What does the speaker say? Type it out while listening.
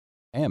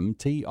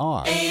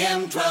MTR.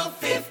 AM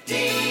 1250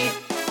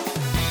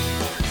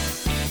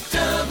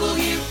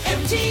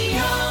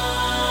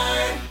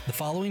 WMTR. The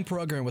following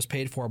program was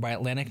paid for by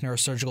Atlantic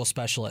Neurosurgical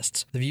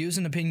Specialists. The views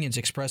and opinions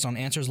expressed on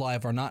Answers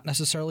Live are not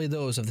necessarily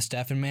those of the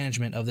staff and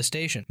management of the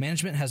station.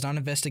 Management has not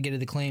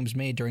investigated the claims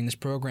made during this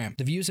program.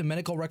 The views and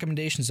medical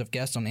recommendations of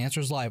guests on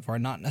Answers Live are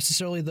not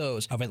necessarily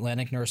those of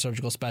Atlantic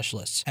Neurosurgical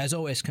Specialists. As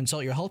always,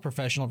 consult your health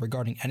professional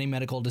regarding any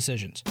medical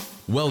decisions.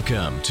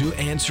 Welcome to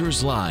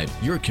Answers Live,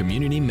 your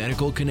community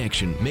medical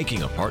connection,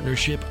 making a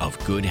partnership of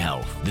good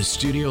health. The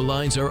studio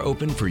lines are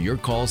open for your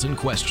calls and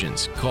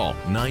questions. Call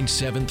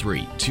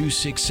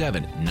 973-267-9687.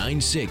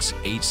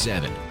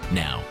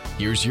 Now,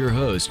 here's your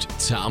host,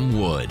 Tom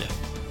Wood.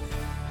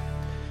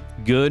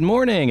 Good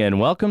morning and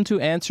welcome to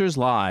Answers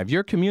Live,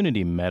 your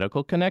community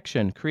medical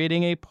connection,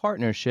 creating a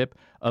partnership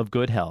of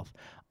good health.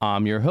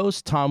 I'm your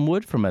host, Tom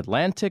Wood from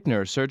Atlantic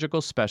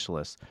Neurosurgical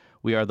Specialists.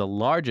 We are the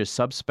largest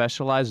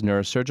subspecialized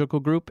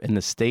neurosurgical group in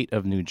the state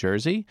of New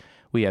Jersey.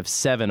 We have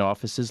 7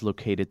 offices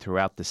located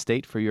throughout the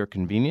state for your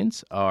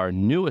convenience. Our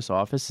newest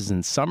office is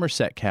in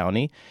Somerset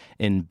County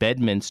in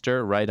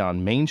Bedminster, right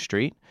on Main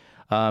Street.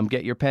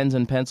 Get your pens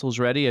and pencils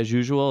ready. As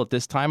usual, at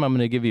this time, I'm going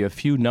to give you a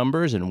few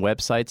numbers and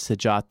websites to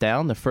jot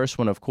down. The first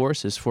one, of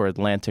course, is for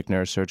Atlantic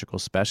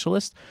Neurosurgical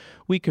Specialists.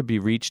 We could be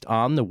reached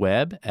on the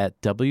web at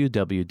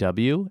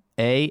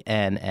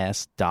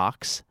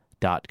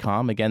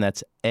www.ansdocs.com. Again,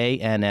 that's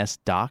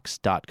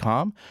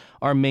ansdocs.com.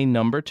 Our main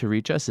number to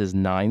reach us is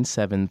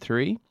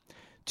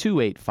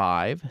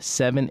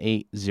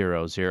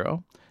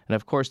 973-285-7800. And,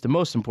 of course, the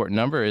most important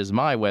number is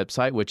my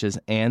website, which is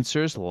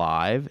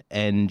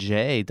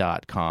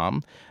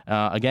AnswersLiveNJ.com.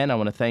 Again, I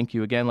want to thank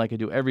you again, like I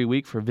do every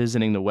week, for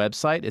visiting the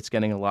website. It's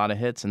getting a lot of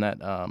hits, and that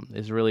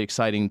is really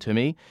exciting to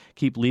me.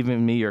 Keep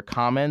leaving me your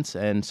comments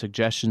and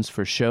suggestions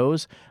for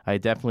shows. I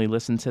definitely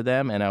listen to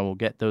them, and I will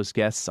get those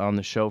guests on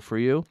the show for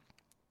you.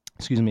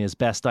 As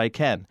best I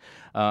can.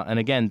 And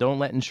again, don't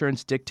let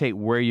insurance dictate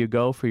where you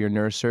go for your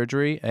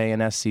neurosurgery.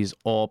 A&S sees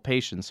all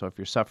patients. So if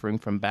you're suffering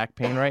from back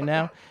pain right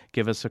now,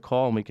 give us a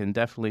call and we can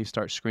definitely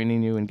start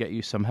screening you and get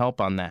you some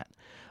help on that.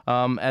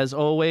 As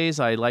always,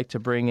 I like to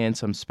bring in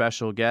some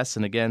special guests.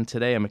 And again,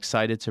 today I'm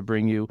excited to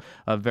bring you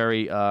a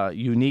very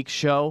unique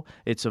show.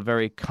 It's a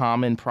very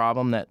common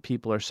problem that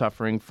people are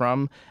suffering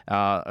from.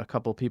 A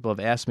couple people have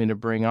asked me to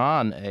bring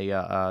on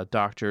a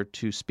doctor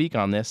to speak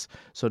on this.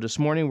 So this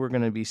morning we're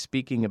going to be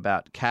speaking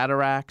about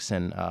cataracts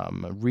and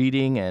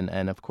reading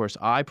and, of course,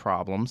 eye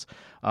problems.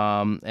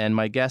 And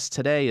my guest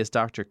today is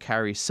Dr.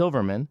 Cary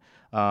Silverman.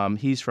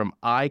 He's from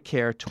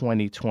EyeCare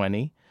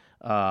 2020.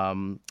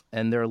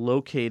 And they're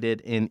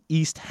located in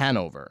East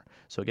Hanover.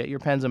 So get your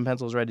pens and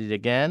pencils ready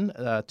again.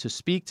 To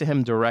speak to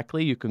him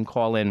directly, you can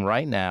call in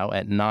right now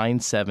at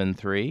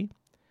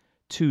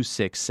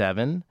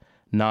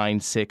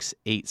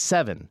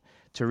 973-267-9687.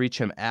 To reach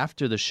him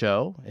after the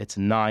show, it's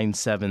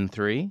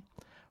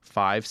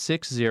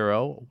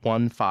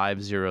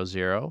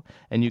 973-560-1500.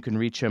 And you can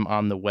reach him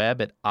on the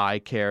web at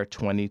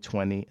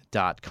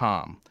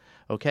eyecare2020.com.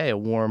 Okay, a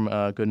warm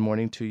good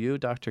morning to you,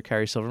 Dr.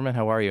 Cary Silverman.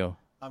 How are you?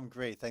 I'm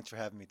great. Thanks for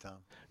having me, Tom.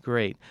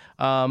 Great.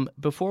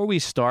 Before we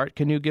start,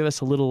 can you give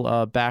us a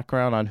little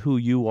background on who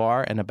you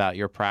are and about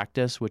your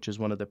practice, which is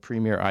one of the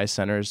premier eye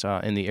centers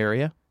in the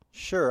area?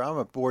 Sure. I'm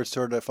a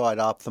board-certified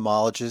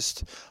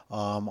ophthalmologist.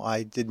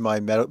 I did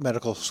my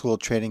medical school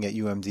training at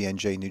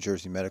UMDNJ, New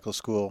Jersey Medical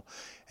School,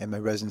 and my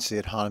residency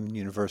at Hahnemann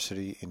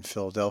University in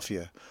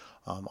Philadelphia.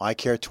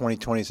 EyeCare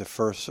 2020 is a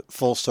first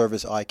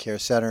full-service eye care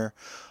center.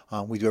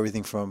 We do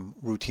everything from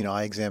routine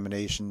eye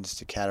examinations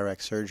to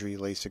cataract surgery,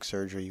 LASIK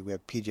surgery. We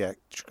have pediatric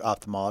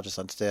ophthalmologists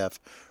on staff,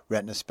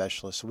 retina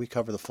specialists. So we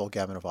cover the full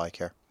gamut of eye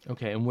care.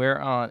 Okay, and where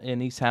in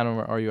East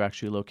Hanover are you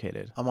actually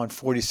located? I'm on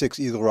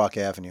 46 Eagle Rock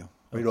Avenue,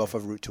 right off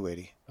of Route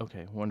 280.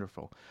 Okay,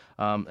 wonderful.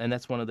 And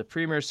that's one of the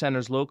premier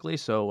centers locally.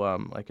 So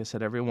like I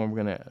said, everyone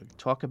we're going to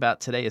talk about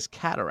today is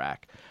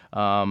cataract.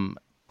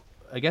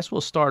 I guess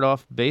we'll start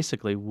off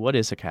basically, what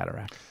is a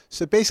cataract?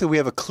 So basically we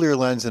have a clear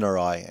lens in our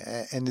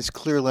eye, and this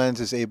clear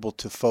lens is able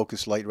to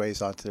focus light rays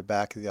onto the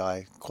back of the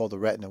eye called the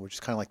retina, which is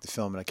kind of like the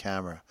film in a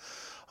camera.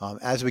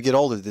 As we get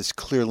older, this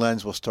clear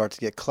lens will start to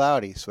get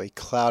cloudy, so a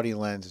cloudy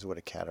lens is what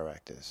a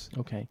cataract is.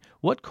 Okay.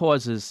 What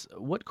causes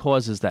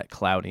that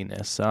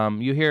cloudiness?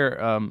 You hear,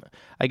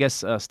 I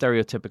guess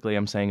stereotypically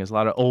I'm saying is a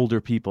lot of older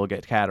people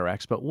get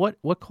cataracts, but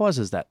what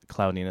causes that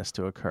cloudiness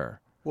to occur?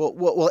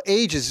 Well,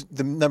 age is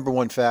the number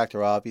one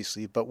factor,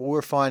 obviously, but what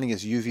we're finding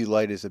is UV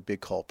light is a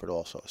big culprit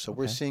also. So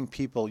we're seeing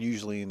people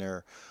usually in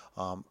their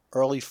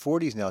early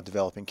 40s now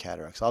developing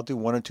cataracts. I'll do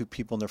 1 or 2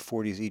 people in their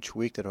 40s each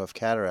week that have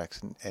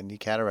cataracts and need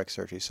cataract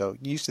surgery. So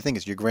you used to think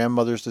it's your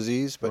grandmother's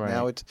disease, but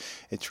now it's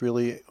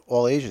really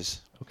all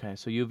ages. Okay,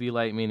 so UV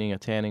light meaning a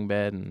tanning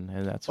bed, and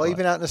that's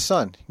even out in the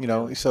sun, you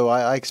know. So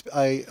I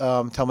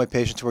tell my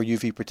patients to wear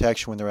UV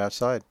protection when they're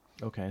outside.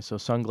 Okay, so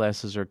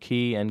sunglasses are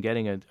key, and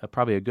getting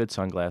probably a good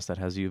sunglass that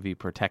has UV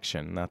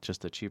protection, not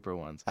just the cheaper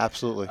ones.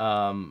 Absolutely.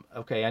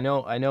 Okay, I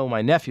know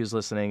my nephew's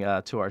listening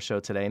to our show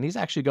today, and he's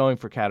actually going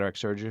for cataract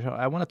surgery.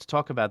 I wanted to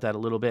talk about that a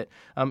little bit.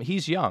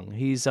 He's young.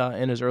 He's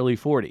in his early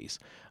 40s.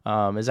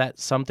 Is that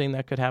something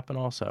that could happen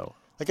also?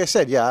 Like I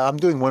said, yeah, I'm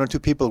doing 1 or 2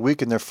 people a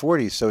week in their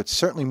 40s, so it's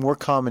certainly more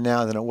common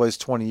now than it was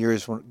 20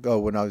 years ago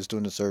when I was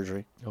doing the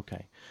surgery.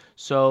 Okay.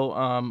 So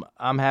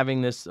I'm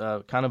having this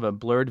kind of a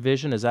blurred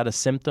vision. Is that a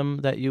symptom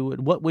that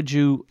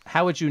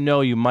how would you know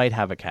you might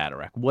have a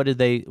cataract? What are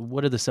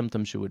the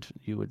symptoms you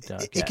would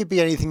get? It could be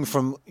anything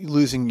from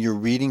losing your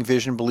reading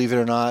vision, believe it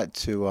or not,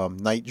 to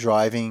night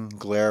driving,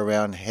 glare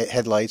around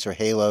headlights or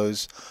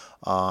halos,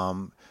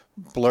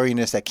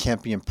 blurriness that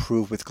can't be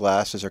improved with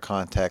glasses or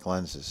contact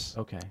lenses.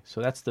 Okay,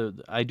 so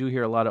I do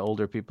hear a lot of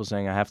older people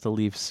saying I have to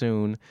leave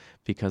soon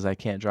because I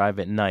can't drive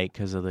at night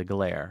because of the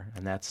glare,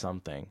 and that's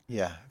something.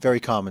 Yeah, very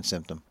common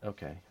symptom.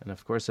 Okay, and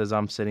of course, as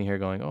I'm sitting here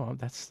going,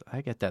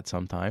 I get that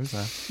sometimes.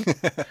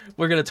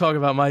 We're going to talk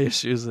about my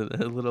issues a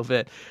little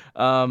bit.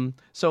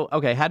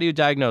 Okay, how do you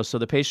diagnose? So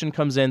the patient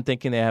comes in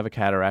thinking they have a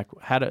cataract.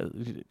 How to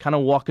kind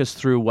of walk us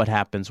through what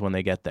happens when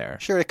they get there?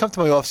 Sure, they come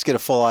to my office to get a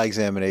full eye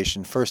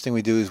examination. First thing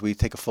we do is we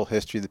take a full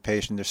history of the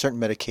patient. There's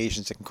certain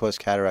medications that can cause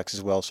cataracts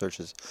as well,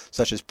 such as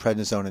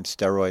prednisone and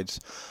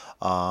steroids.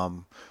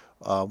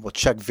 We'll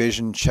check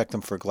vision, check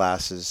them for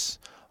glasses.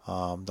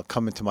 They'll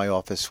come into my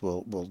office.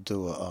 We'll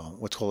do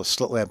what's called a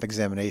slit lamp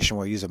examination,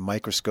 where we use a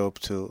microscope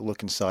to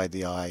look inside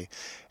the eye.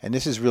 And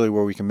this is really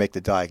where we can make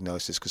the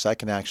diagnosis, because I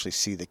can actually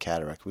see the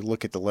cataract. We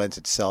look at the lens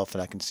itself,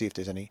 and I can see if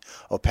there's any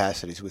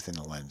opacities within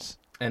the lens.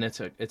 And it's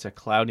a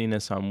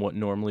cloudiness on what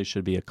normally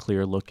should be a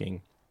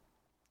clear-looking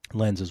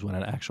lens is what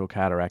an actual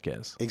cataract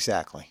is.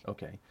 Exactly.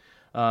 Okay.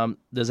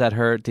 Does that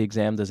hurt? The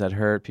exam, does that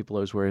hurt? People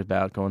always worry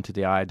about going to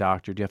the eye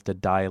doctor. Do you have to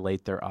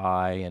dilate their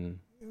eye? And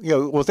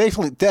well,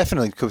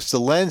 definitely, because the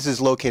lens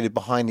is located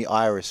behind the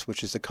iris,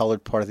 which is the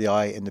colored part of the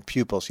eye, and the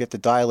pupil. So you have to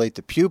dilate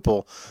the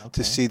pupil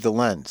to see the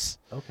lens.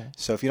 Okay.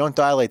 So if you don't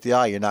dilate the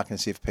eye, you're not going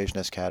to see if a patient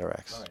has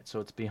cataracts. All right.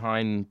 So it's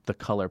behind the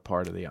color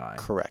part of the eye.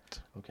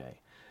 Correct. Okay.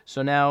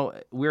 So now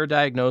we're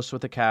diagnosed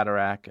with a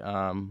cataract.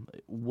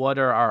 What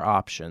are our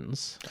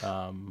options?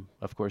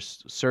 Of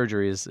course,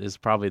 surgery is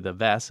probably the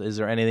best. Is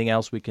there anything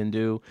else we can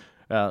do?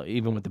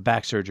 Even with the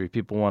back surgery,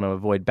 people want to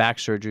avoid back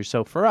surgery.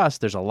 So for us,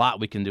 there's a lot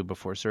we can do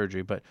before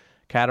surgery. But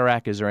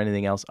cataract, is there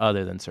anything else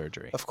other than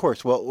surgery? Of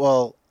course.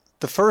 Well,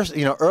 the first,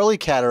 early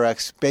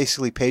cataracts,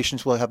 basically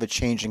patients will have a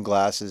change in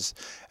glasses,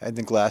 and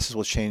the glasses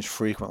will change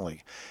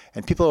frequently.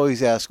 And people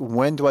always ask,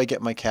 when do I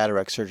get my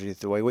cataract surgery?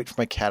 Do I wait for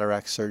my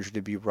cataract surgery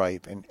to be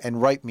ripe?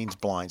 And ripe means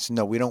blind. So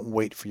no, we don't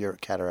wait for your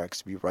cataracts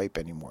to be ripe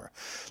anymore.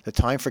 The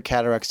time for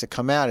cataracts to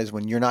come out is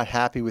when you're not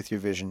happy with your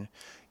vision,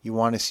 you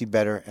want to see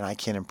better, and I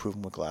can't improve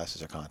them with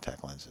glasses or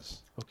contact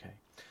lenses. Okay.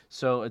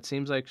 So it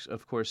seems like,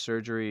 of course,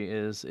 surgery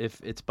is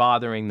if it's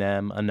bothering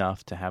them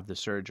enough to have the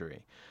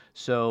surgery.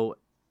 So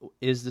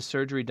is the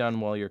surgery done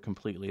while you're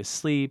completely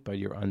asleep? Or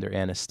you're under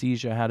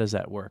anesthesia? How does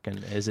that work?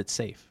 And is it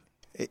safe?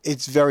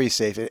 It's very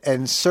safe.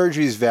 And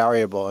surgery is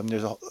variable.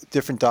 And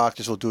different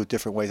doctors will do it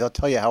different ways. I'll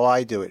tell you how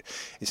I do it.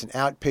 It's an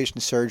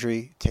outpatient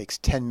surgery. It takes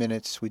 10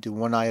 minutes. We do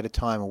one eye at a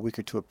time, a week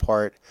or two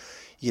apart.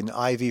 You get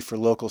an IV for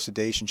local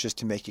sedation just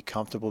to make you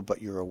comfortable,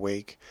 but you're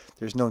awake.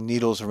 There's no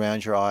needles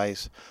around your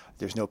eyes.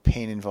 There's no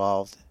pain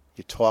involved.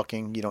 You're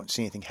talking, you don't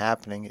see anything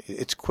happening.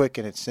 It's quick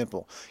and it's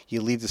simple.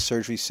 You leave the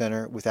surgery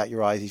center without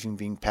your eyes even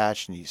being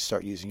patched, and you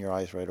start using your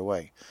eyes right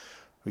away.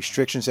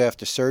 Restrictions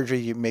after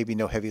surgery, maybe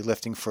no heavy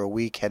lifting for a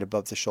week, head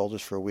above the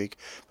shoulders for a week,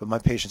 but my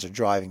patients are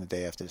driving the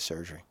day after the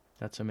surgery.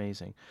 That's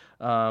amazing.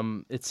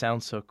 It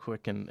sounds so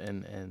quick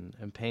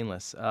and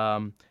painless.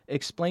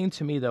 Explain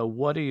to me, though,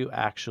 what are you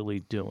actually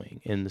doing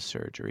in the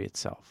surgery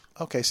itself?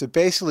 Okay, so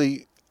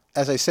basically,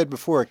 as I said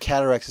before, a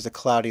cataract is a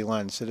cloudy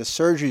lens. So the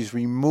surgery is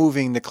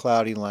removing the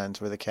cloudy lens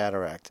or the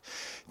cataract.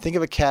 Think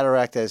of a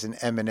cataract as an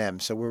M&M.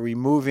 So we're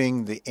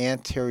removing the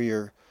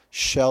anterior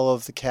shell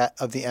of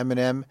the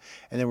M&M,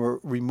 and then we're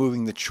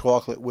removing the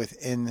chocolate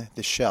within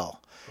the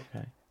shell.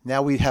 Okay.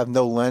 Now we have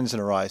no lens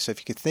in our eyes. So if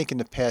you could think in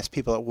the past,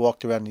 people that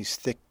walked around in these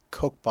thick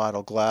Coke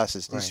bottle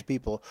glasses, these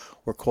people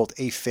were called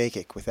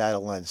aphakic, without a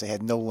lens. They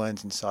had no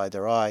lens inside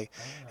their eye,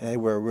 and they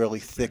wear a really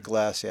thick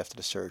glass after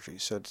the surgery.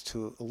 So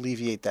to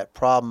alleviate that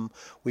problem,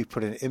 we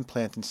put an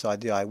implant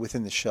inside the eye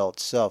within the shell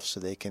itself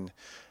so they can,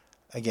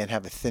 again,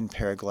 have a thin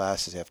pair of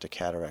glasses after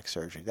cataract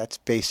surgery. That's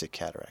basic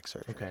cataract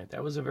surgery. Okay,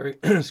 that was a very,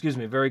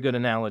 very good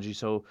analogy.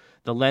 So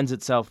the lens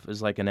itself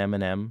is like an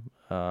M&M,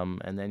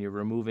 and then you're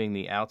removing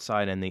the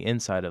outside and the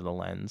inside of the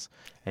lens,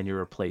 and you're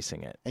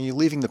replacing it. And you're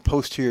leaving the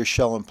posterior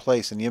shell in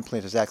place, and the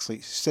implant is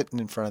actually sitting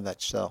in front of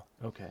that shell.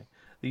 Okay.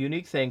 The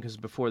unique thing, because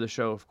before the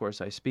show, of course,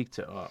 I speak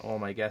to all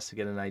my guests to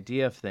get an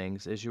idea of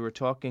things, is you were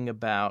talking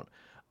about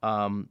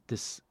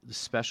this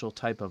special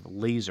type of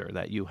laser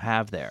that you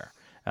have there.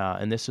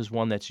 And this is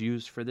one that's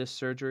used for this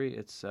surgery.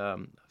 It's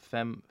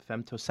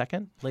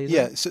femtosecond laser?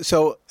 Yeah,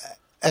 so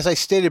as I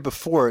stated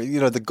before,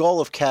 the goal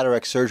of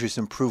cataract surgery is to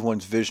improve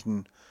one's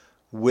vision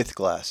with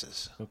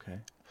glasses.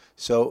 Okay.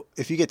 So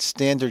if you get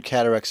standard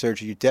cataract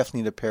surgery, you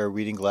definitely need a pair of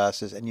reading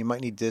glasses, and you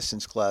might need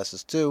distance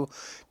glasses too,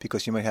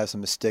 because you might have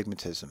some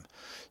astigmatism.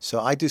 So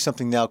I do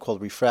something now called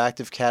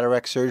refractive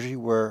cataract surgery,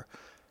 where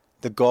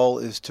the goal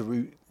is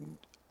to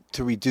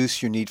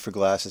reduce your need for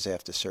glasses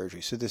after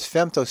surgery. So this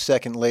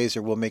femtosecond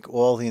laser will make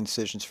all the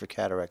incisions for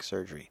cataract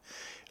surgery.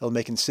 It'll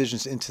make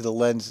incisions into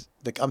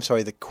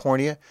the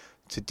cornea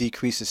to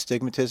decrease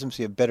astigmatism,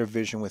 so you have better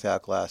vision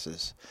without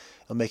glasses.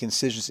 It'll make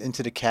incisions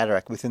into the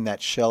cataract within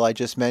that shell I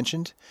just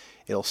mentioned.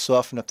 It'll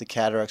soften up the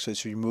cataract so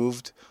it's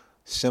removed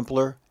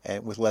simpler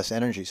and with less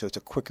energy, so it's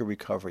a quicker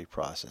recovery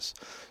process.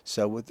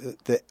 So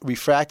with the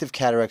refractive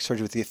cataract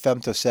surgery with the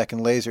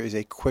femtosecond laser is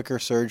a quicker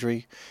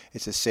surgery,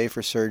 it's a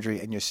safer surgery,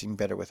 and you're seeing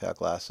better without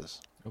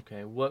glasses.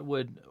 Okay, what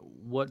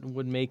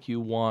would make you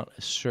want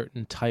a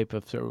certain type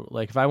of,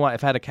 like if I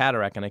had a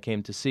cataract and I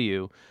came to see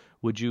you,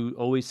 would you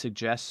always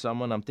suggest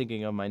someone? I'm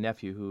thinking of my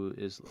nephew who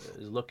is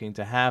looking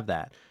to have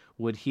that.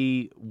 Would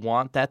he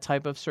want that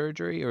type of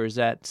surgery, or is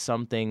that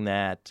something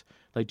that,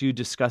 like, do you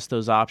discuss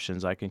those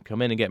options? I can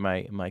come in and get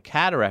my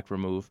cataract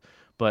removed,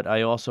 but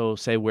I also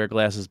say wear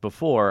glasses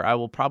before. I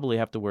will probably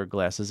have to wear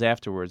glasses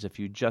afterwards if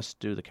you just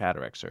do the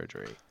cataract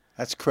surgery.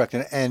 That's correct.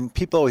 And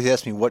people always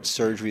ask me what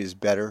surgery is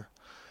better.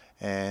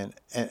 And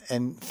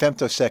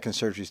femtosecond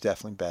surgery is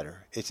definitely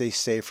better. It's a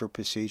safer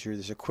procedure.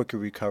 There's a quicker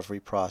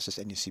recovery process,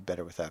 and you see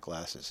better without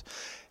glasses.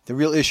 The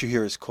real issue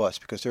here is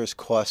cost, because there is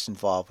cost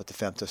involved with the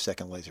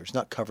femtosecond laser. It's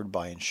not covered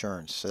by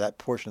insurance, so that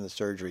portion of the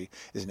surgery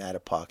is an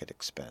out-of-pocket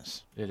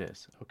expense. It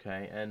is.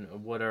 Okay. And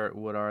what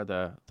are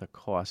the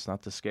costs?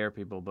 Not to scare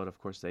people, but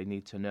of course they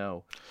need to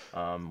know.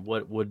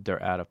 What would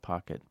their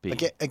out-of-pocket be?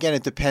 Again,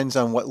 it depends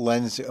on what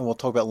lens, and we'll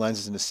talk about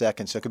lenses in a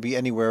second. So it could be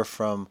anywhere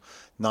from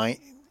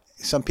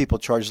some people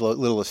charge as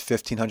little as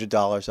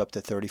 $1,500 up to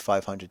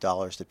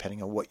 $3,500,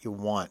 depending on what you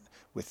want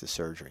with the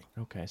surgery.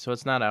 Okay, so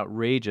it's not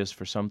outrageous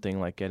for something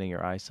like getting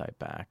your eyesight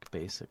back,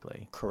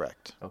 basically.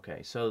 Correct.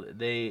 Okay, so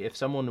if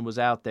someone was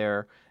out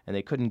there and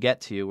they couldn't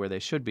get to you where they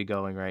should be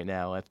going right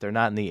now, if they're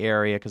not in the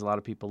area, because a lot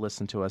of people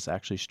listen to us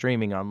actually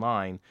streaming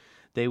online,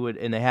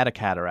 and they had a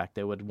cataract,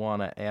 they would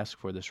want to ask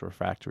for this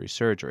refractory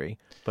surgery,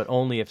 but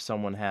only if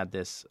someone had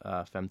this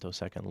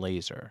femtosecond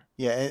laser.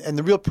 Yeah, and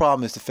the real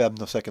problem is the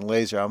femtosecond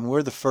laser.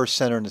 We're the first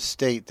center in the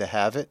state to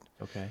have it.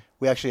 Okay.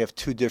 We actually have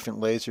 2 different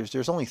lasers.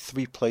 There's only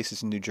 3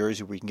 places in New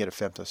Jersey where you can get a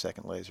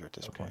femtosecond laser at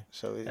this point.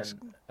 So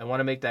and I want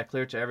to make that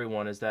clear to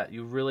everyone, is that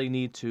you really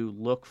need to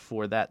look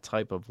for that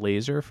type of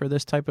laser for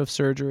this type of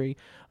surgery.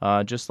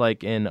 Just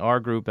like in our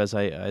group, as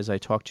I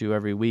talk to you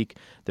every week,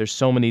 there's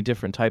so many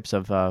different types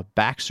of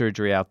back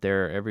surgery out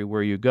there.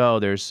 Everywhere you go,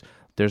 there's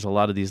a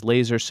lot of these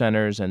laser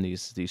centers and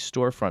these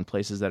storefront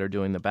places that are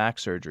doing the back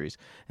surgeries.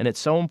 And it's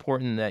so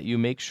important that you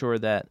make sure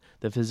that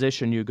the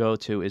physician you go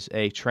to is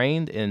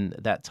trained in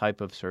that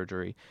type of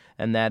surgery,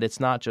 and that it's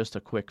not just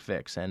a quick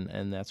fix.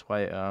 And that's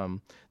why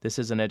this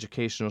is an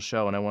educational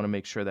show, and I want to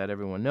make sure that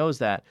everyone knows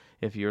that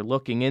if you're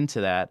looking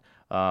into that,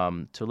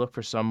 to look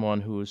for someone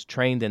who's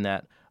trained in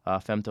that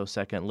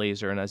femtosecond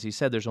laser. And as he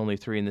said, there's only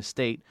 3 in the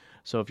state.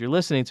 So if you're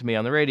listening to me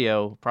on the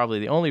radio, probably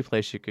the only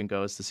place you can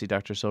go is to see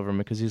Dr. Silverman,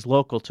 because he's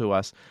local to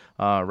us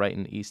right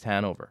in East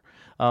Hanover.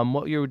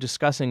 What you were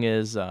discussing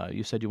is,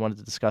 you said you wanted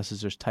to discuss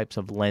is there's types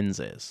of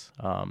lenses.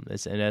 And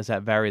does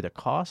that vary the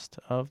cost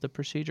of the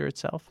procedure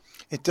itself?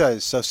 It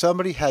does. So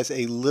somebody has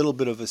a little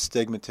bit of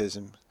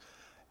astigmatism,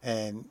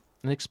 and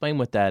explain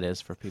what that is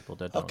for people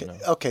that don't know.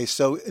 Okay,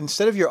 so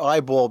instead of your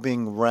eyeball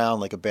being round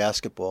like a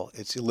basketball,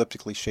 it's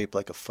elliptically shaped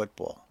like a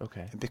football.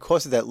 Okay. And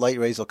because of that, light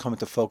rays will come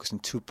into focus in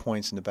 2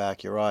 points in the back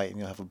of your eye, and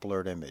you'll have a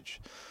blurred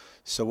image.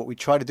 So what we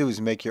try to do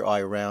is make your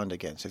eye round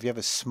again. So if you have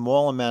a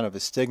small amount of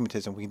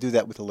astigmatism, we can do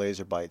that with a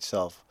laser by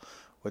itself,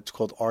 what's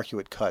called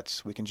arcuate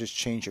cuts. We can just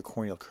change your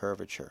corneal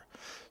curvature.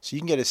 So you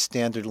can get a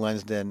standard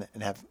lens then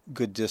and have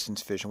good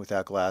distance vision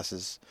without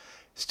glasses,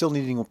 still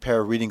needing a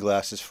pair of reading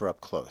glasses for up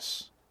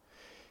close.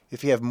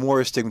 If you have more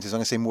astigmatism, I'm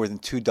going to say more than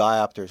 2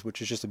 diopters, which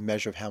is just a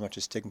measure of how much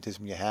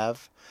astigmatism you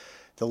have,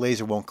 the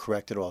laser won't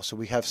correct at all. So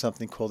we have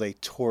something called a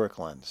toric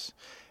lens.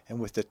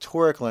 And with the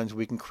toric lens,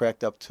 we can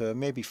correct up to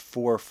maybe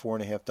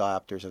 4.5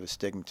 diopters of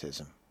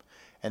astigmatism.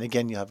 And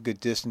again, you'll have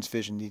good distance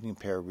vision, needing a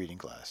pair of reading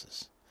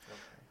glasses.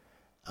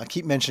 I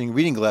keep mentioning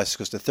reading glasses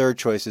because the third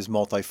choice is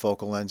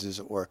multifocal lenses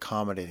or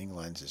accommodating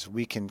lenses.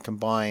 We can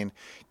combine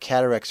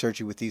cataract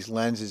surgery with these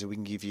lenses, and we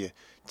can give you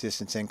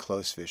distance and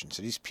close vision.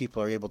 So these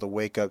people are able to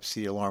wake up,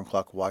 see the alarm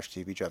clock, watch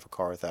TV, drive a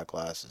car without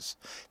glasses.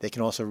 They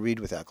can also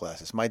read without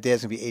glasses. My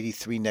dad's going to be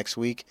 83 next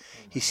week.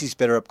 He sees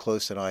better up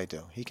close than I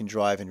do. He can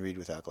drive and read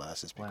without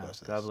glasses because of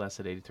this. God bless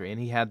at 83. And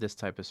he had this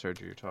type of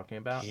surgery you're talking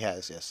about? He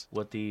has, yes.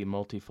 With the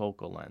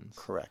multifocal lens?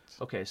 Correct.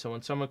 Okay, so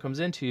when someone comes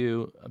into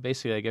you,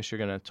 basically I guess you're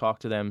going to talk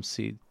to them,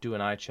 do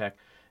an eye check,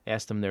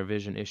 ask them their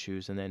vision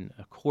issues, and then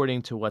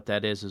according to what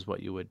that is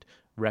what you would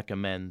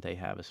recommend they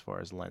have as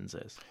far as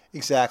lenses.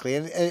 Exactly.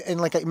 And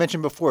like I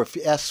mentioned before, if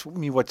you ask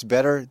me what's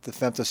better, the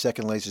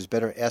femtosecond laser is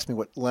better. Ask me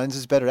what lens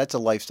is better. That's a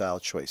lifestyle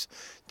choice.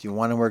 Do you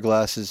want to wear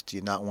glasses? Do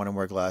you not want to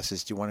wear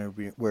glasses? Do you want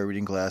to wear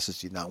reading glasses?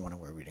 Do you not want to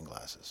wear reading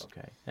glasses?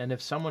 Okay. And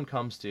if someone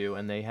comes to you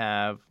and they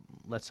have,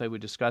 let's say we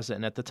discuss it,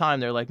 and at the time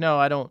they're like, no,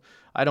 I don't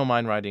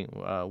mind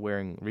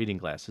wearing reading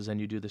glasses,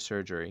 and you do the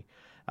surgery.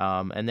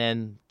 And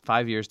then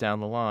 5 years down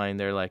the line,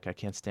 they're like, I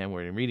can't stand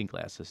wearing reading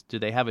glasses. Do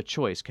they have a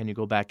choice? Can you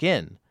go back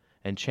in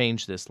and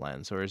change this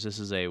lens, or is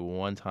this a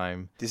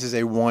one-time? This is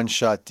a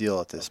one-shot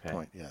deal at this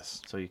point, yes.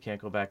 So you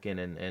can't go back in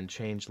and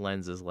change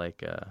lenses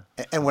like...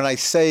 And when I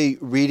say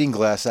reading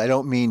glasses, I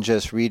don't mean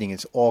just reading.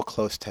 It's all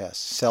close tasks.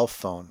 Cell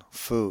phone,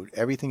 food,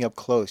 everything up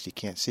close you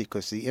can't see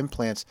because the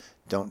implants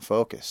don't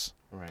focus.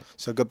 Right.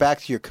 So go back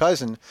to your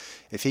cousin.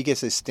 If he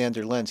gets a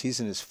standard lens, he's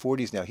in his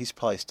 40s now. He's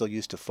probably still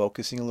used to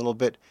focusing a little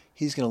bit.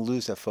 He's going to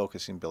lose that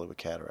focusing ability with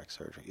cataract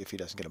surgery if he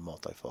doesn't get a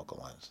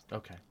multifocal lens.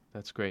 Okay,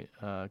 that's great.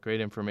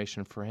 Great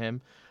information for him.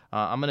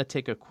 I'm going to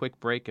take a quick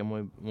break, and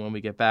when we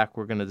get back,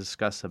 we're going to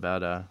discuss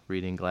about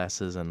reading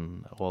glasses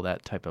and all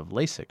that type of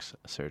LASIK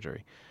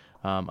surgery.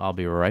 I'll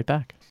be right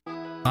back.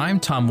 I'm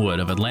Tom Wood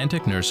of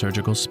Atlantic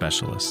Neurosurgical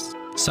Specialists.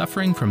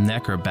 Suffering from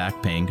neck or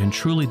back pain can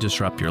truly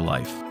disrupt your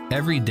life.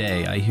 Every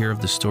day I hear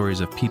of the stories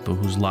of people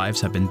whose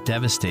lives have been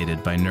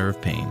devastated by nerve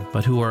pain,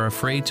 but who are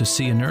afraid to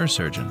see a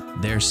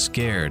neurosurgeon. They're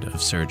scared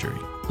of surgery.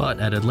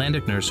 But at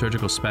Atlantic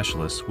Neurosurgical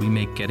Specialists, we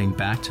make getting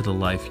back to the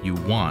life you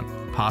want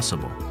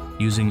possible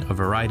using a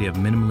variety of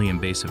minimally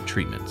invasive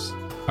treatments.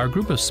 Our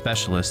group of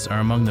specialists are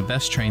among the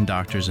best trained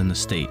doctors in the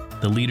state,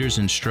 the leaders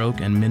in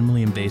stroke and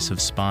minimally invasive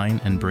spine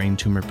and brain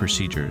tumor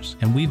procedures,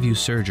 and we view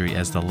surgery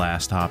as the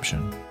last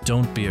option.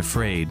 Don't be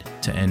afraid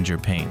to end your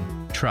pain.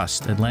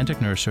 Trust Atlantic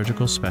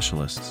Neurosurgical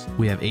Specialists.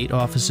 We have 8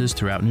 offices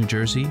throughout New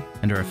Jersey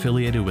and are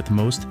affiliated with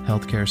most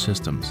healthcare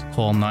systems.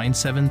 Call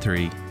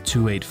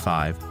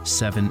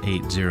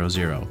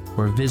 973-285-7800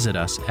 or visit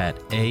us at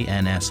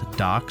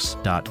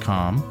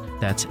ansdocs.com.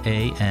 That's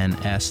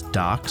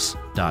ansdocs.com.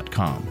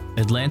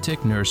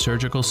 Atlantic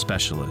Neurosurgical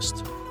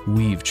Specialist.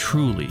 We've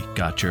truly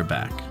got your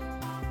back.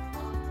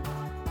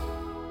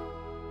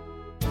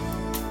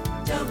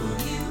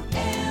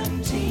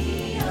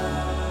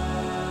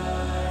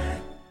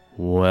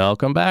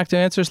 Welcome back to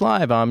Answers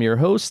Live. I'm your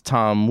host,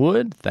 Tom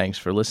Wood. Thanks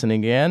for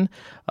listening again.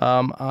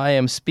 I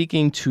am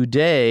speaking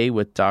today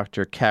with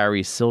Dr.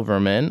 Cary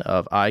Silverman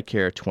of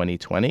EyeCare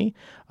 2020.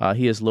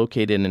 He is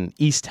located in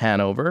East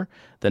Hanover.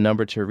 The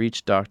number to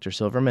reach Dr.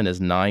 Silverman is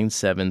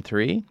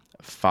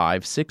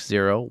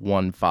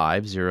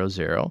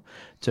 973-560-1500.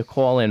 To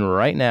call in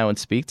right now and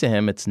speak to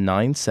him, it's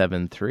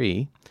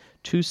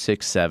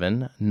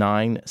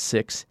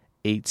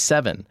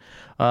 973-267-9687.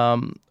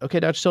 Okay,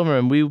 Dr.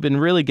 Silverman, we've been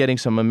really getting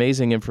some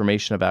amazing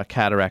information about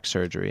cataract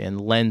surgery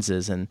and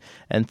lenses and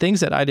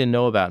things that I didn't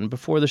know about. And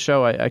before the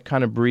show, I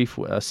kind of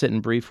sit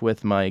and brief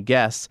with my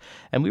guests,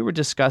 and we were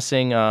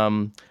discussing,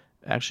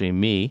 actually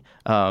me,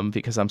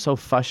 because I'm so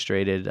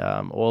frustrated.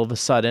 All of a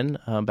sudden,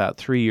 about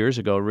 3 years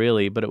ago,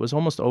 really, but it was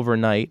almost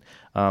overnight,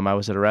 I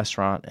was at a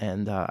restaurant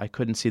and I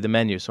couldn't see the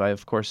menu. So I,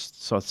 of course,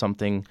 saw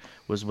something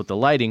was with the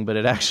lighting, but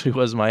it actually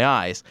was my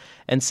eyes.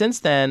 And since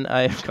then,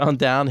 I've gone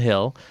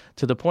downhill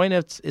to the point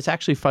it's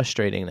actually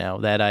frustrating now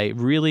that I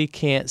really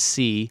can't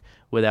see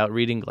without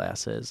reading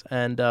glasses.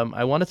 And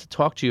I wanted to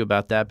talk to you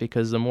about that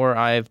because the more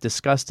I've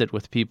discussed it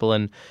with people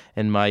in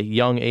my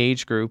young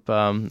age group,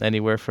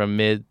 anywhere from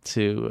mid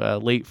to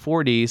late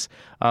 40s,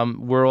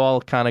 we're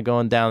all kind of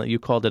going down, you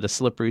called it a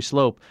slippery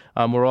slope.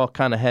 We're all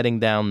kind of heading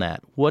down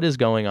that. What is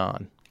going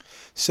on?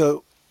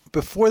 So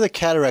before the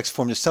cataracts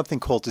form, there's something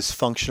called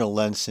dysfunctional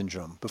lens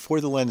syndrome.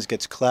 Before the lens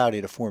gets cloudy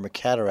to form a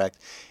cataract,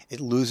 it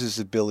loses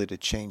the ability to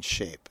change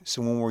shape.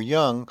 So when we're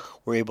young,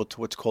 we're able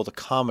to what's called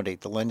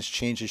accommodate. The lens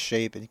changes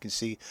shape and you can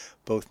see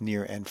both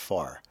near and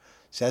far.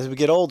 So as we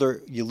get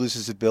older, you lose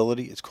this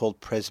ability. It's called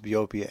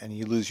presbyopia, and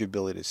you lose your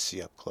ability to see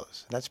up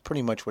close. And that's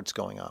pretty much what's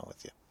going on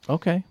with you.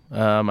 Okay.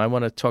 I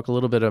want to talk a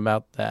little bit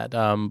about that.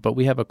 But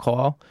we have a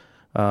call.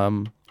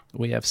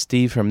 We have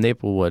Steve from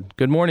Naplewood.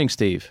 Good morning,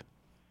 Steve.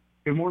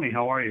 Good morning.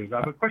 How are you? I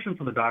have a question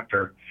for the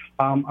doctor.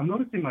 I'm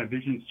noticing my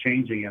vision's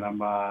changing, and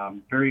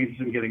I'm very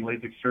interested in getting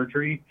LASIK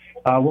surgery.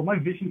 Will my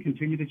vision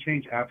continue to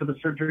change after the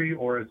surgery,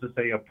 or is this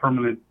a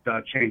permanent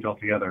change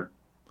altogether?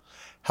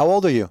 How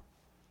old are you?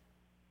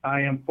 I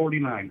am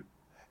 49.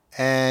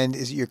 And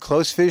is it your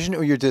close vision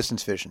or your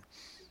distance vision?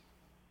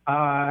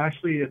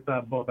 Actually, it's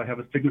both. I have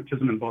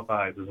astigmatism in both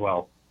eyes as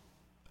well.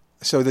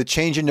 So the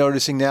change you're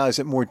noticing now, is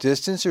it more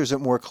distance or is it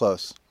more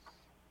close?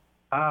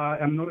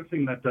 I'm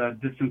noticing that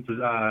distance is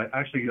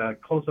actually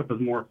close-up is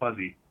more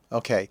fuzzy.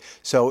 Okay,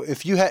 so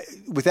if you had,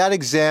 without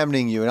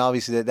examining you, and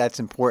obviously that's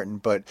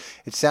important, but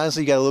it sounds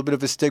like you got a little bit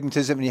of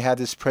astigmatism and you have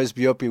this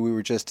presbyopia we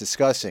were just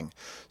discussing.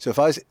 So if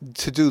I was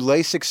to do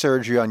LASIK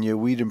surgery on you,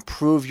 we'd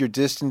improve your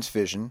distance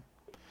vision.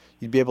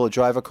 You'd be able to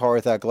drive a car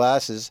without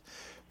glasses,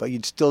 but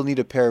you'd still need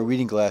a pair of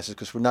reading glasses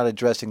because we're not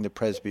addressing the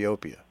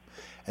presbyopia.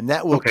 And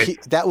that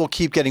will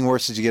keep getting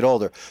worse as you get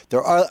older.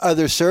 There are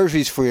other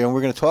surgeries for you, and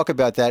we're going to talk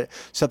about that,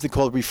 something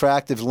called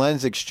refractive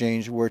lens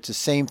exchange, where it's the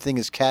same thing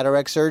as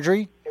cataract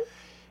surgery,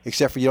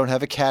 except for you don't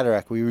have a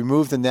cataract. We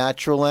remove the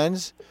natural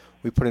lens.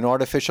 We put an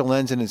artificial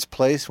lens in its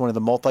place, one of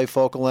the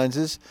multifocal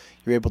lenses.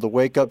 You're able to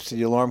wake up to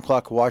the alarm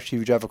clock, watch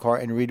TV, drive a car,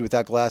 and read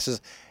without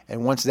glasses.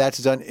 And once that's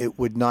done, it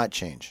would not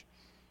change.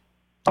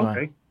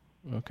 Okay.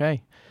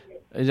 Okay.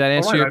 Does that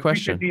answer your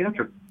question? I appreciate the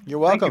answer. You're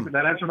welcome.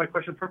 That answered my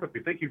question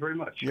perfectly. Thank you very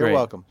much. You're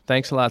welcome.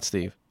 Thanks a lot,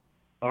 Steve.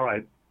 All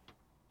right.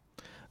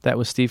 That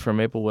was Steve from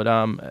Maplewood.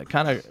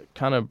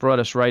 Kind of brought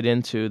us right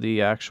into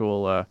the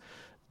actual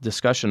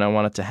discussion I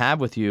wanted to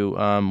have with you.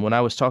 When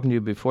I was talking to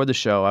you before the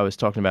show, I was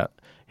talking about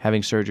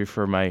having surgery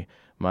for my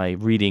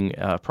reading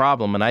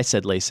problem, and I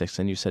said LASIK,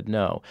 and you said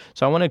no.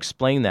 So I want to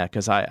explain that,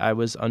 because I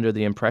was under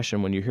the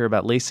impression when you hear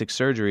about LASIK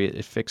surgery,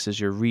 it fixes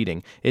your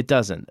reading. It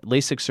doesn't.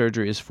 LASIK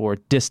surgery is for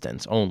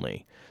distance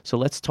only. So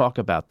let's talk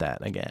about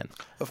that again.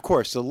 Of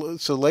course. So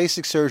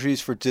LASIK surgery is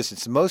for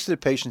distance. Most of the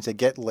patients that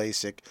get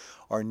LASIK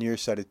are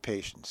nearsighted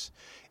patients.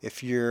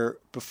 If you're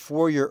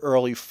before your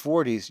early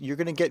 40s, you're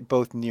going to get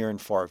both near and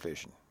far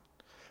vision.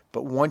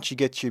 But once you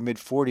get to your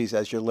mid-40s,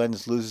 as your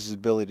lens loses its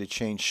ability to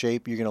change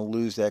shape, you're going to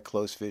lose that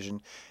close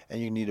vision,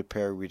 and you need a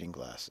pair of reading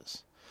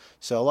glasses.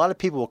 So a lot of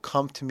people will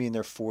come to me in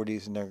their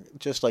 40s, and they're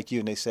just like you,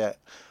 and they say,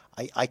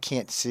 I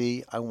can't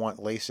see, I want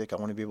LASIK, I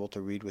want to be able to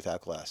read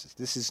without glasses.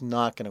 This is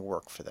not going to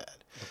work for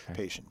that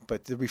patient.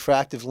 But the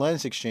refractive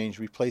lens exchange,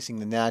 replacing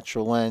the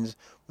natural lens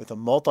with a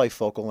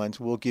multifocal lens,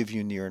 will give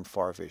you near and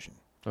far vision.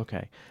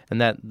 Okay.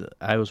 And that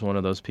I was one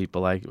of those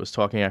people. I was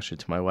talking actually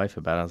to my wife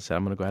about it. I said,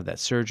 I'm going to go have that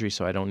surgery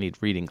so I don't need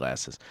reading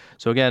glasses.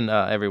 So again,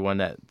 everyone,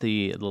 that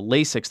the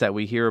LASIKs that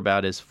we hear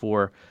about is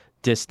for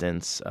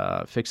distance,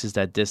 fixes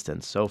that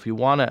distance. So if you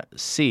want to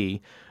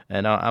see,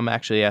 and I'm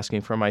actually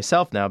asking for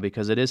myself now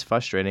because it is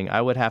frustrating,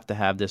 I would have to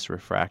have this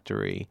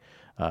refractory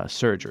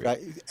surgery. Right.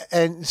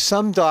 And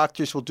some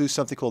doctors will do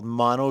something called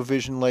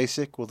monovision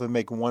LASIK, where they'll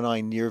make one eye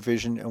near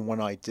vision and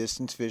one eye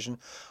distance vision.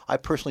 I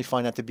personally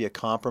find that to be a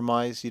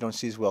compromise. You don't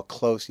see as well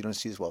close, you don't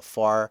see as well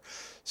far.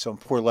 So in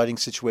poor lighting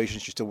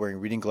situations, you're still wearing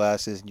reading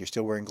glasses, and you're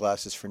still wearing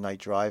glasses for night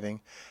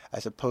driving,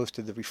 as opposed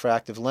to the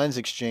refractive lens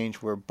exchange,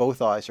 where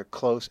both eyes are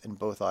close and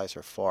both eyes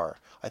are far.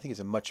 I think it's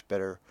a much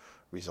better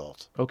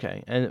result.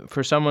 Okay. And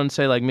for someone,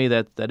 say, like me,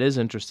 that is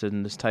interested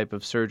in this type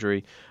of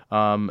surgery,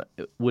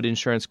 would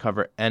insurance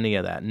cover any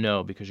of that?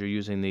 No, because you're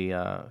using the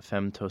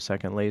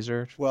femtosecond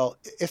laser? Well,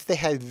 if they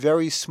had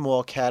very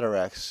small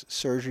cataracts,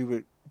 surgery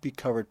would be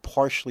covered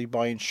partially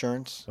by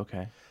insurance.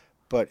 Okay.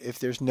 But if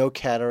there's no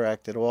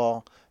cataract at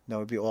all, no, it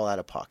would be all out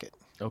of pocket.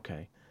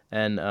 Okay.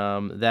 And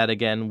that,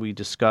 again, we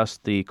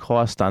discussed the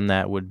cost on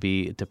that would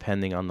be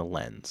depending on the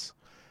lens.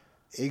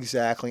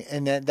 Exactly.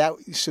 And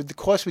so the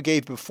costs we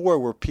gave before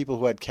were people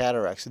who had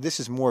cataracts. So this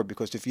is more,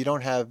 because if you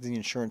don't have the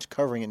insurance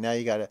covering it, now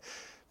you got to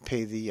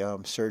pay the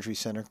surgery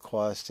center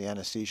costs, the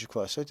anesthesia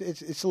costs. So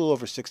it's a little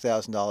over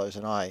 $6,000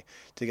 an eye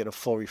to get a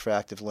full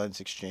refractive lens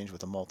exchange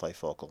with a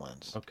multifocal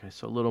lens. Okay,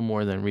 so a little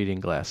more than reading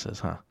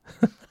glasses, huh?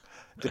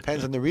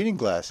 Depends on the reading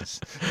glasses.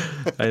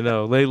 I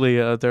know. Lately,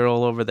 they're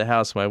all over the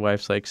house. My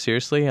wife's like,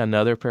 seriously,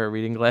 another pair of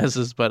reading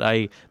glasses? But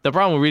the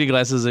problem with reading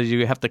glasses is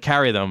you have to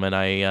carry them.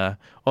 And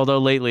although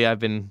lately I've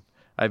been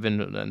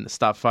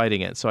stopped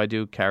fighting it, so I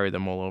do carry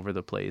them all over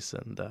the place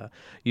and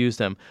use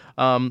them.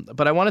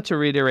 But I wanted to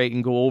reiterate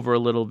and go over a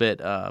little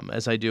bit,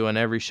 as I do on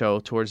every show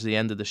towards the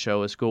end of the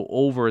show, is go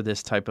over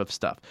this type of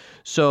stuff.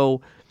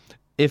 So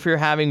if you're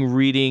having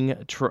reading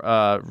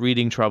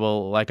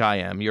trouble like I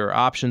am, your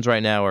options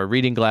right now are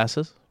reading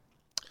glasses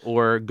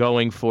or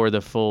going for the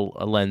full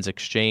lens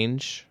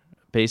exchange,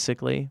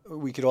 basically.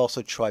 We could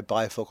also try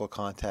bifocal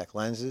contact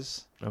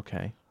lenses.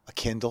 Okay. A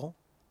Kindle.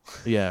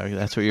 Yeah,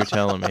 that's what you're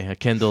telling me. A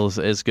Kindle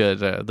is good.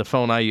 The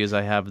phone I use,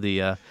 I have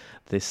the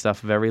stuff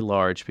very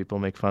large. People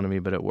make fun of me,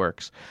 but it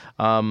works.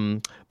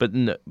 But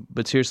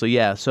seriously,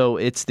 yeah. So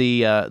it's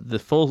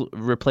the full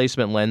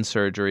replacement lens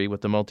surgery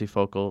with the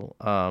multifocal,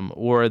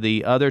 or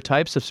the other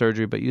types of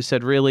surgery. But you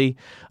said really,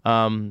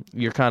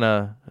 you're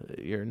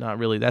not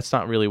really. That's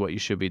not really what you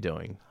should be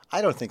doing.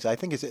 I don't think so. I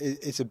think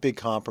it's a big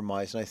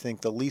compromise, and I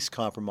think the least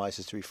compromise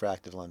is the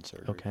refractive lens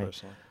surgery. Okay.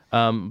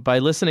 Personally. By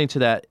listening to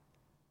that,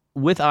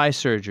 with eye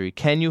surgery,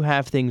 can you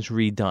have things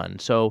redone?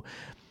 So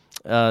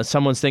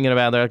someone's thinking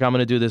about, they're like, I'm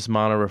going to do this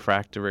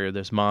monorefractory or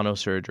this mono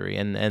surgery,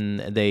 and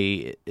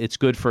it's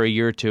good for a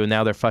year or two, and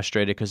now they're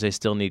frustrated because they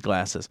still need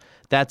glasses.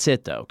 That's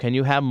it, though. Can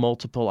you have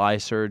multiple eye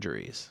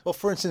surgeries? Well,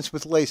 for instance,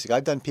 with LASIK,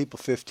 I've done people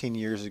 15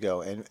 years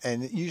ago,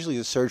 and usually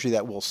a surgery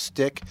that will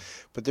stick,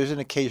 but there's an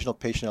occasional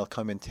patient that'll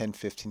come in 10,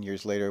 15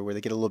 years later where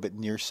they get a little bit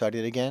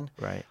nearsighted again.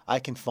 Right. I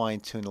can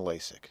fine-tune the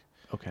LASIK.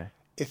 Okay.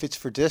 If it's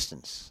for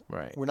distance,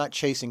 right, we're not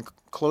chasing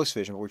close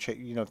vision. We're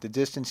if the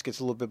distance gets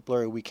a little bit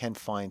blurry, we can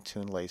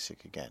fine-tune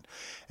LASIK again.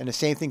 And the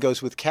same thing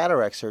goes with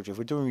cataract surgery. If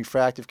we're doing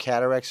refractive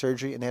cataract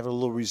surgery and they have a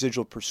little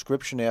residual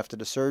prescription after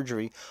the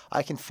surgery,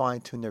 I can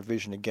fine-tune their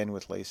vision again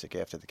with LASIK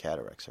after the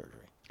cataract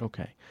surgery.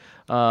 Okay.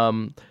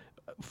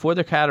 for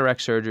the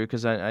cataract surgery,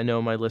 because I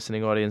know my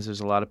listening audience,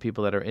 there's a lot of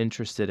people that are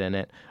interested in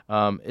it.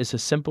 It's a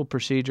simple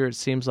procedure. It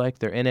seems like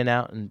they're in and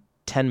out in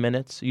 10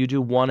 minutes. You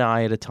do one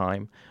eye at a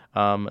time.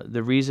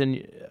 The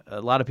reason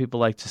a lot of people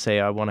like to say,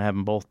 I want to have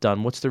them both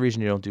done. What's the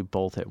reason you don't do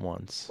both at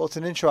once? Well, it's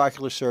an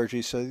intraocular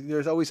surgery, so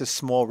there's always a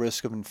small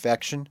risk of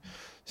infection.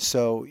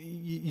 So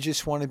you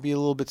just want to be a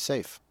little bit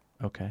safe.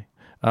 Okay.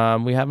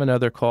 We have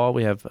another call.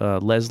 We have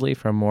Leslie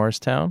from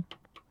Morristown.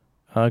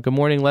 Good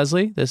morning,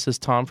 Leslie. This is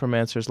Tom from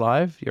Answers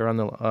Live. You're on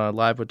the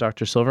live with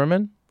Dr.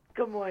 Silverman.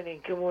 Good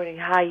morning. Good morning.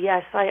 Hi.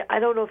 Yes, I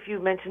don't know if you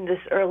mentioned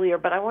this earlier,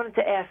 but I wanted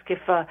to ask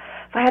if I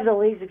have the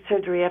LASIK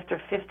surgery after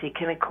 50,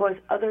 can it cause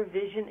other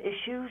vision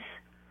issues?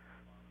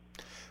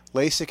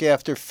 LASIK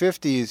after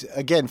 50 is,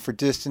 again, for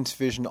distance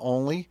vision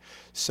only,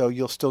 so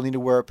you'll still need to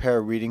wear a pair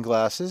of reading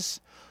glasses.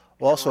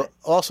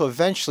 Also,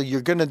 eventually,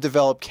 you're going to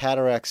develop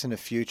cataracts in the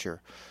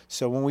future.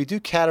 So when we do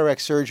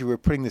cataract surgery, we're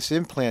putting this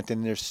implant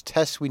in. There's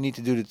tests we need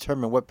to do to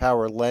determine what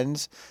power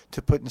lens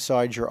to put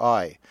inside your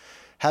eye.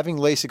 Having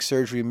LASIK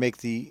surgery make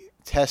the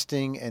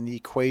testing and the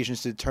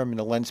equations to determine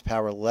the lens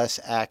power less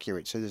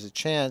accurate. So there's a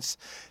chance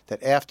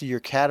that after your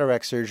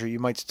cataract surgery, you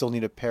might still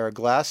need a pair of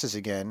glasses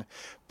again.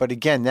 But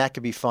again, that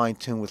could be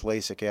fine-tuned with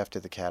LASIK after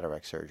the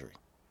cataract surgery.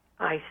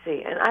 I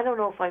see. And I don't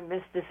know if I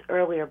missed this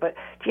earlier, but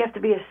do you have to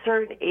be a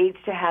certain age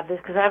to have this?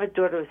 Because I have a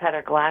daughter who's had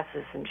her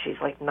glasses, and she's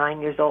like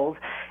 9 years old,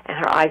 and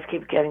her eyes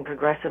keep getting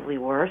progressively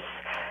worse.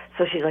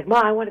 So she's like,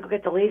 Ma, I want to go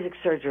get the LASIK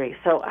surgery.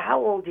 So how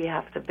old do you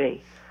have to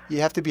be? You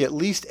have to be at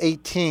least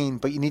 18,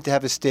 but you need to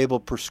have a stable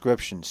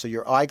prescription. So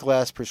your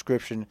eyeglass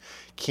prescription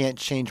can't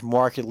change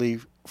markedly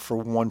for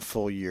 1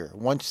 full year.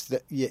 Once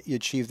you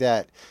achieve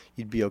that,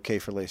 you'd be okay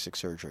for LASIK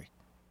surgery.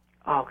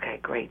 Okay,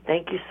 great.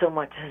 Thank you so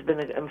much. This has been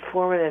an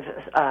informative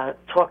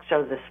talk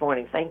show this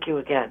morning. Thank you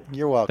again.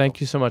 You're welcome.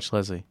 Thank you so much,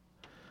 Leslie.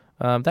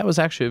 That was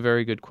actually a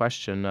very good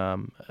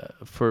question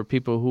for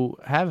people who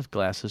have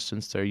glasses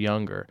since they're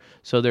younger.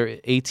 So they're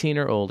 18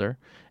 or older,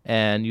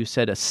 and you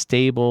said a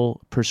stable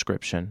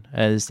prescription.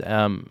 And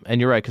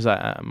you're right, because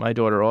my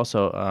daughter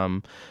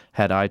also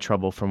had eye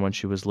trouble from when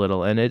she was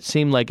little, and it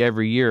seemed like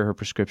every year her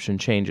prescription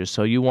changes.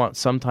 So you want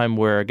some time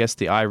where I guess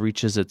the eye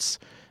reaches its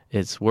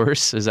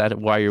worse? Is that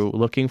why you're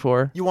looking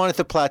for? You want it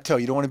to plateau.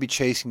 You don't want to be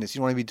chasing this. You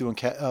don't want to be doing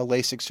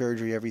LASIK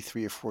surgery every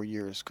 3 or 4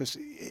 years because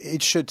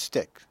it should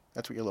stick.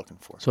 That's what you're looking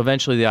for. So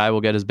eventually the eye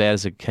will get as bad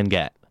as it can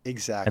get.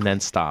 Exactly. And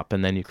then stop,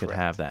 and then you could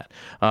have that.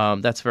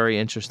 That's very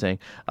interesting.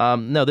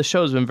 No, this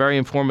show has been very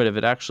informative.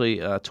 It actually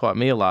taught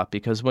me a lot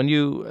because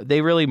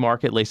they really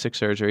market LASIK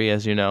surgery,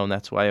 as you know, and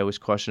that's why I always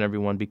caution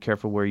everyone, be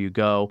careful where you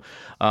go.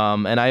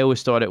 And I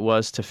always thought it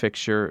was to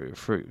fix your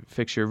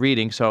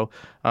reading. So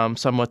I'm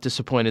somewhat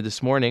disappointed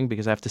this morning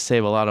because I have to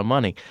save a lot of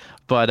money.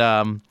 But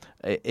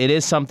it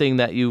is something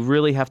that you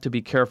really have to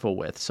be careful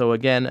with. So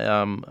again,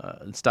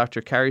 it's Dr.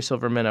 Cary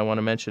Silverman. I want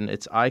to mention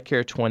it's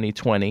EyeCare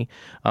 2020.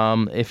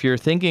 If you're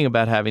thinking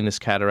about having this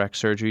cataract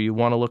surgery, you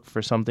want to look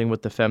for something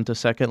with the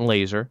femtosecond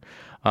laser.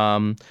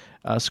 So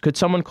could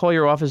someone call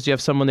your office? Do you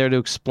have someone there to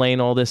explain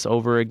all this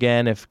over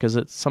again? Because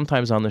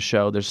sometimes on the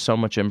show there's so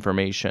much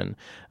information.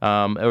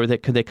 Or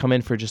could they come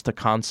in for just a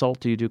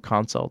consult? Do you do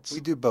consults?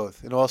 We do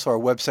both. And also our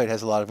website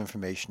has a lot of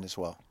information as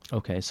well.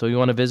 Okay, so you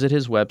want to visit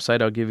his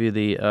website. I'll give you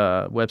the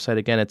website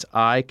again. It's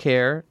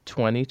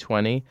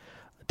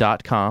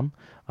eyecare2020.com.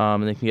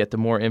 And they can get the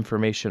more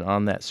information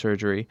on that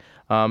surgery.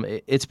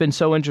 It's been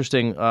so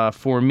interesting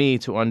for me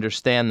to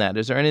understand that.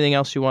 Is there anything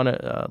else you want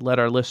to let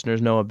our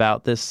listeners know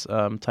about this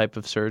type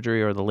of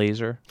surgery or the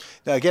laser?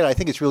 Now, again, I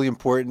think it's really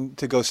important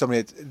to go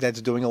somebody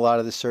that's doing a lot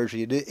of the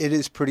surgery. It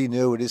is pretty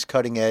new. It is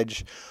cutting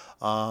edge.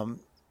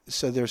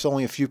 So there's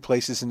only a few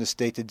places in the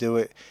state to do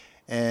it.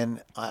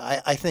 And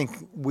I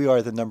think we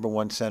are the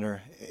 #1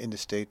 center in the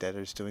state that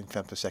is doing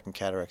femtosecond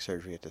cataract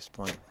surgery at this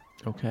point.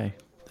 Okay.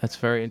 That's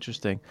very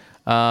interesting.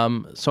 So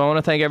I want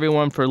to thank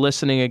everyone for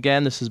listening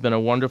again. This has been a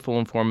wonderful,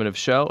 informative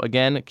show.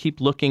 Again, keep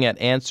looking at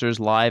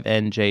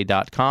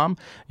AnswersLiveNJ.com,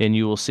 and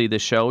you will see the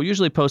show. We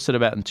usually post it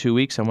about in 2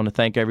 weeks. I want to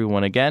thank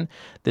everyone again.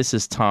 This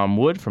is Tom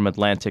Wood from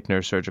Atlantic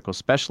Neurosurgical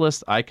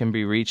Specialists. I can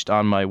be reached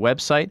on my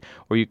website,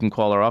 or you can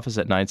call our office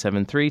at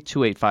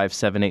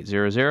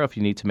 973-285-7800 if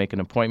you need to make an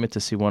appointment to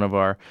see one of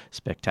our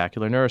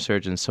spectacular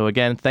neurosurgeons. So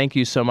again, thank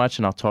you so much,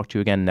 and I'll talk to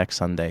you again next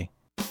Sunday.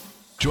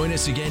 Join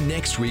us again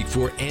next week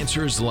for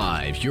Answers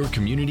Live, your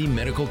community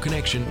medical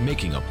connection,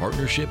 making a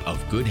partnership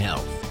of good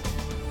health.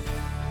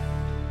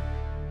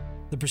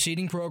 The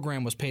preceding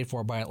program was paid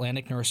for by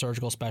Atlantic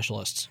Neurosurgical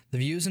Specialists. The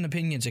views and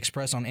opinions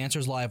expressed on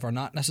Answers Live are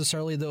not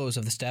necessarily those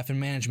of the staff and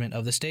management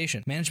of the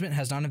station. Management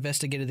has not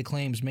investigated the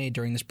claims made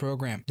during this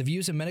program. The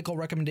views and medical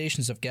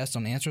recommendations of guests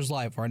on Answers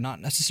Live are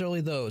not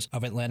necessarily those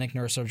of Atlantic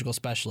Neurosurgical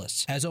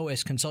Specialists. As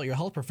always, consult your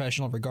health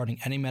professional regarding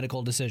any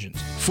medical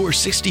decisions. For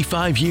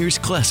 65 years,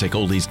 Classic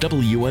Oldies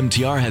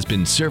WMTR has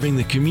been serving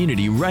the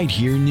community right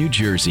here in New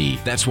Jersey.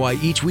 That's why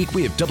each week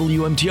we have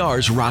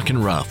WMTR's Rock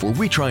and Rough, where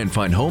we try and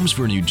find homes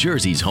for New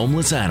Jersey's homeless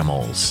harmless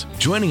animals.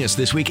 Joining us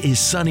this week is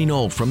Sunny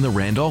Knoll from the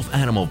Randolph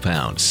Animal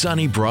Pound.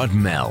 Sunny brought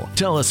Mel.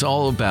 Tell us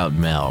all about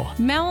Mel.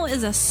 Mel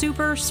is a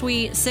super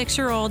sweet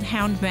 6-year-old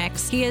hound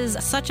mix. He is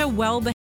such a well-behaved